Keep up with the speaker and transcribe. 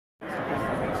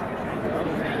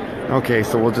Okay,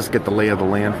 so we'll just get the lay of the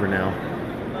land for now.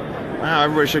 Wow,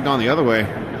 everybody should have gone the other way.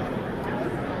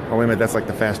 Oh, wait a minute, that's like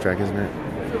the fast track, isn't it?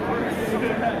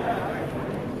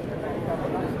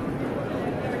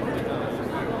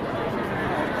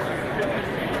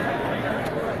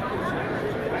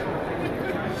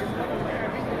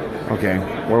 Okay,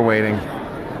 we're waiting.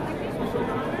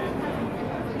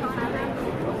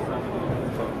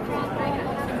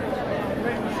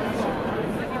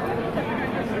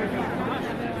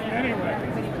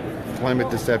 Climate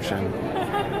deception.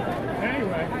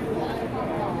 Anyway.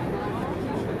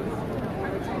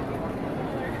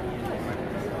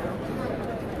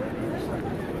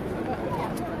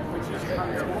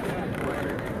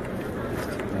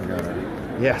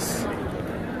 Yes.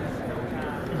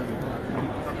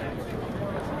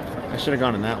 I should have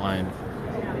gone in that line.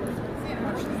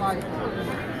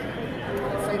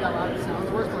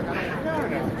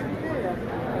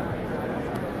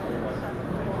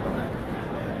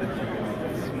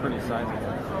 Pretty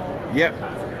sizable. Yep.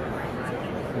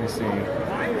 Let me see.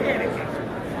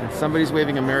 And somebody's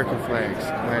waving American flags.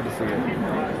 Glad to see it.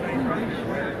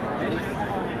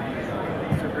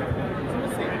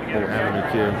 Oh, Avenue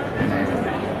Q.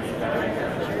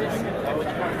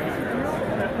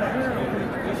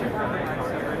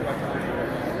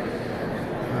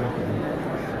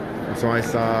 So I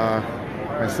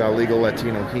saw Legal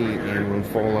Latino Heat in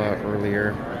Runfola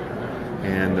earlier,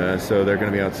 and so they're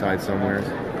going to be outside somewhere.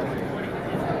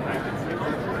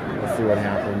 Let's see what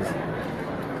happens.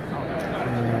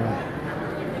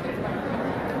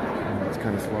 It's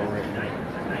kind of slow right now.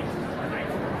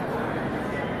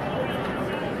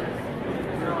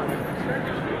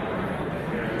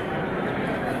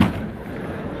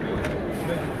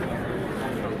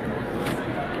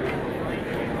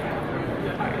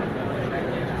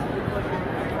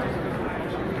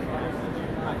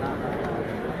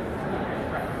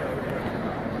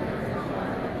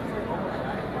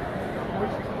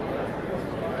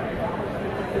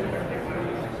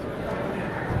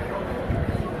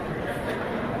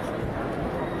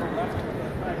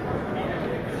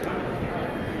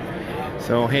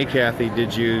 So hey Kathy,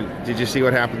 did you see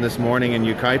what happened this morning in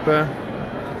Yucaipa?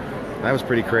 That was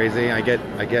pretty crazy. I get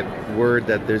word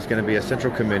that there's going to be a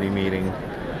Central Committee meeting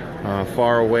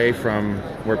far away from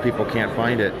where people can't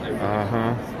find it.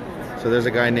 So there's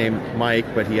a guy named Mike,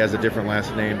 but he has a different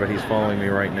last name, but he's following me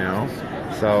right now.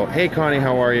 So hey Connie,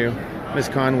 how are you? Miss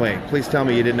Conway, please tell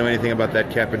me you didn't know anything about that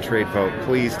cap and trade vote.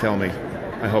 Please tell me.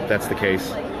 I hope that's the case.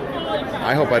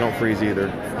 I hope I don't freeze either.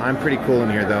 I'm pretty cool in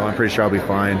here though. I'm pretty sure I'll be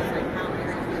fine.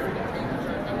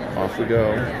 Off we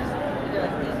go.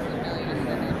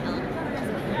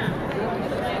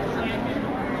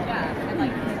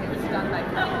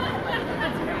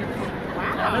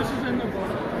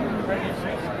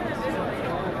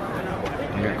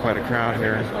 We got quite a crowd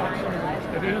here.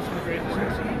 It is the great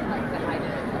city.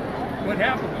 What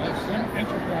happened was some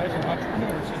enterprise and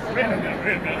entrepreneurs said, wait a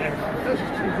minute, this is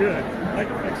too good. I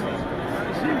can fix this.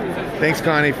 Thanks,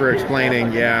 Connie, for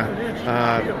explaining. Yeah,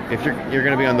 if you're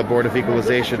going to be on the Board of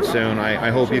Equalization soon,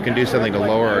 I hope you can do something to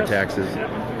lower our taxes.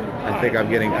 I think I'm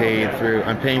getting paid through.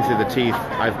 I'm paying through the teeth.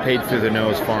 I've paid through the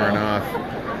nose far enough.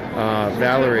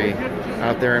 Valerie,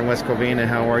 out there in West Covina,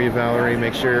 how are you, Valerie?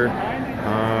 Make sure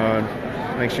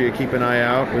you keep an eye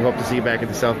out. We hope to see you back at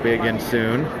the South Bay again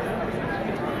soon.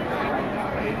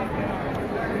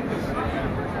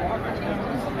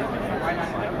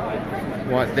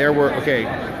 What there were okay,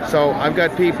 so I've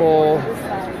got people.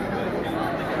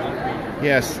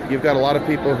 Yes, you've got a lot of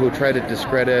people who try to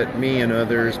discredit me and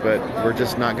others, but we're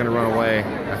just not going to run away.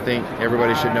 I think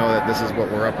everybody should know that this is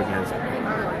what we're up against.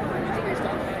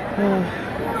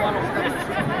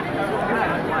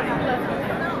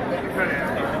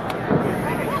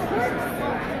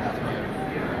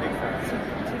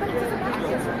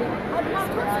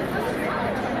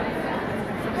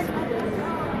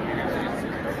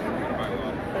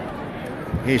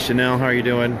 Hey Chanel, how are you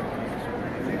doing?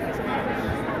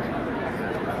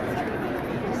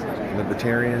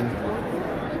 Libertarian.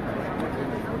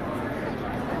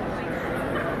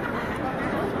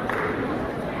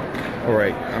 All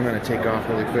right, I'm going to take off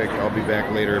really quick. I'll be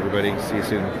back later, everybody. See you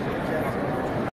soon.